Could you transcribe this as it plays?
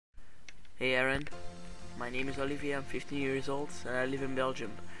Hey Aaron, my name is Olivier, I'm 15 years old and I live in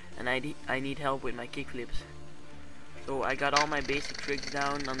Belgium, and I need help with my kickflips. So I got all my basic tricks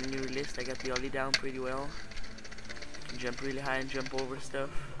down on the new list. I got the ollie down pretty well. I can jump really high and jump over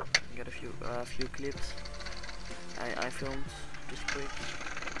stuff. I got a few clips I filmed just quick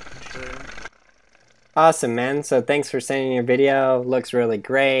to show them. Awesome, man. So thanks for sending your video. Looks really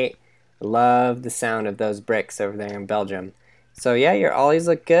great. Love the sound of those bricks over there in Belgium. So yeah, your ollies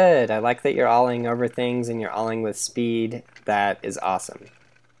look good. I like that you're ollieing over things and you're ollieing with speed. That is awesome.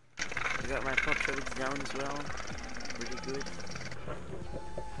 I got my pop tricks down as well. Pretty good.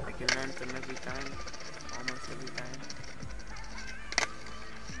 I can land them every time. Almost every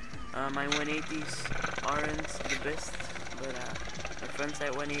time. My 180s aren't the best, but my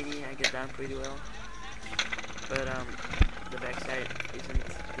frontside 180 I get down pretty well. But the backside isn't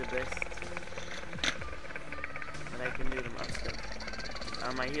the best. But I can do them up stuff.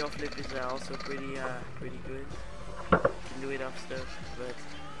 My heel flip is also pretty good. Can do it up stuff, but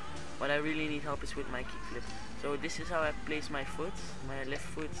what I really need help is with my kickflip. So this is how I place my foot. My left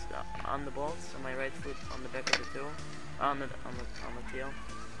foot on the balls, and my right foot on the back of the toe, on the tail.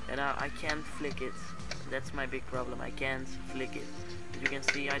 And I can't flick it. That's my big problem. I can't flick it. As you can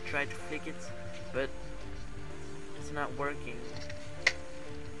see, I tried to flick it, but it's not working.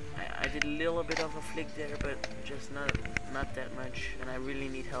 I did a little bit of a flick there, but just not that much, and I really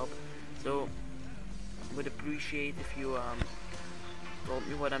need help. So would appreciate if you told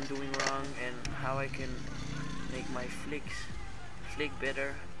me what I'm doing wrong and how I can make my flick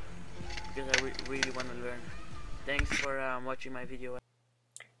better, because I really want to learn. Thanks for watching my video.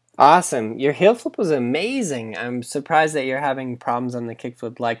 Awesome. Your heel flip was amazing. I'm surprised that you're having problems on the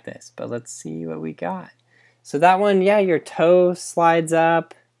kickflip like this, but let's see what we got. So that one, yeah, your toe slides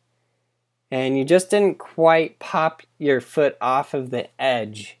up and you just didn't quite pop your foot off of the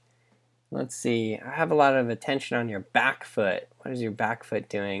edge. Let's see. I have a lot of attention on your back foot. What is your back foot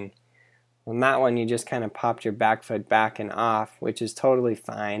doing? On that one, you just kind of popped your back foot back and off, which is totally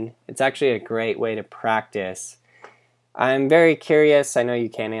fine. It's actually a great way to practice. I'm very curious, I know you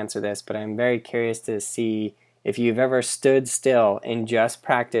can't answer this, but I'm very curious to see if you've ever stood still and just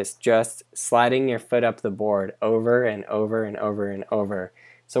practiced just sliding your foot up the board over and over and over and over.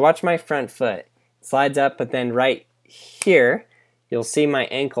 So watch my front foot. It slides up, but then right here, you'll see my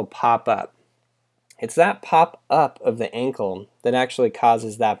ankle pop up. It's that pop up of the ankle that actually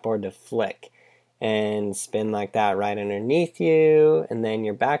causes that board to flick and spin like that right underneath you, and then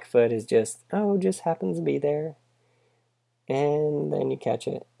your back foot is just happens to be there. And then you catch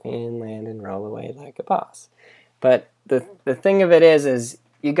it and land and roll away like a boss. But the thing of it is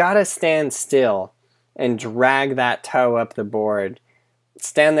you gotta stand still and drag that toe up the board.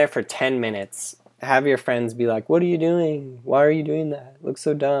 Stand there for 10 minutes. Have your friends be like, what are you doing? Why are you doing that? It looks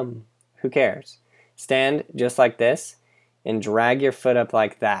so dumb. Who cares? Stand just like this and drag your foot up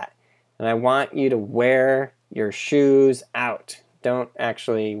like that. And I want you to wear your shoes out. Don't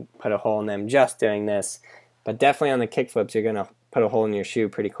actually put a hole in them just doing this. But definitely on the kickflips, you're going to put a hole in your shoe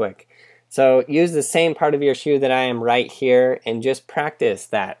pretty quick. So use the same part of your shoe that I am right here and just practice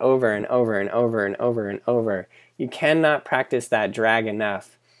that over and over and over and over and over. You cannot practice that drag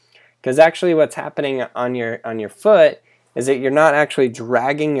enough. Because actually what's happening on your foot is that you're not actually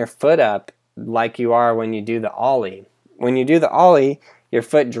dragging your foot up like you are when you do the ollie. When you do the ollie, your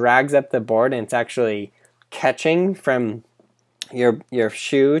foot drags up the board and it's actually catching from your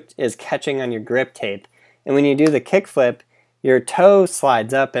shoe is catching on your grip tape. And when you do the kickflip, your toe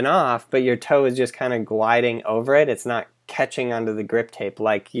slides up and off, but your toe is just kind of gliding over it. It's not catching onto the grip tape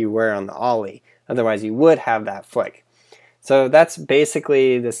like you were on the ollie. Otherwise, you would have that flick. So that's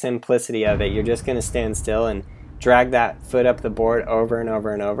basically the simplicity of it. You're just going to stand still and drag that foot up the board over and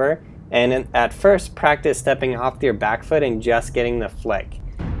over and over. And at first, practice stepping off your back foot and just getting the flick.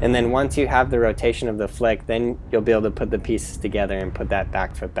 And then once you have the rotation of the flick, then you'll be able to put the pieces together and put that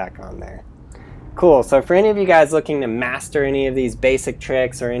back foot back on there. Cool, so for any of you guys looking to master any of these basic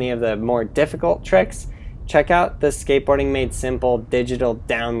tricks or any of the more difficult tricks, check out the Skateboarding Made Simple digital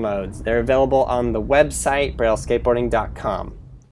downloads. They're available on the website, brailleskateboarding.com.